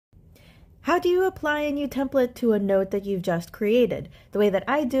How do you apply a new template to a node that you've just created? The way that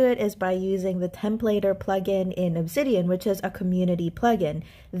I do it is by using the Templater plugin in Obsidian, which is a community plugin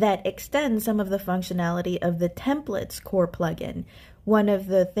that extends some of the functionality of the templates core plugin. One of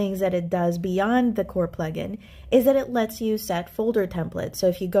the things that it does beyond the core plugin is that it lets you set folder templates. So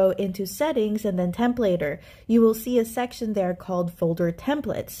if you go into settings and then Templater, you will see a section there called folder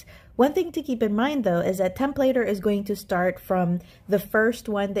templates. One thing to keep in mind though is that Templater is going to start from the first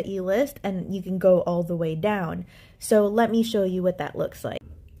one that you list and you can go all the way down. So let me show you what that looks like.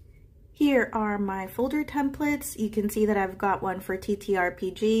 Here are my folder templates. You can see that I've got one for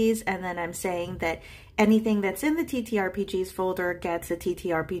TTRPGs, and then I'm saying that anything that's in the TTRPGs folder gets a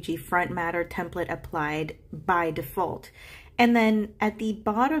TTRPG front matter template applied by default. And then at the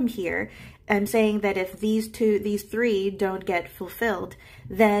bottom here, I'm saying that if these three don't get fulfilled,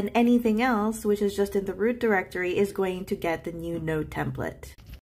 then anything else, which is just in the root directory, is going to get the new node template.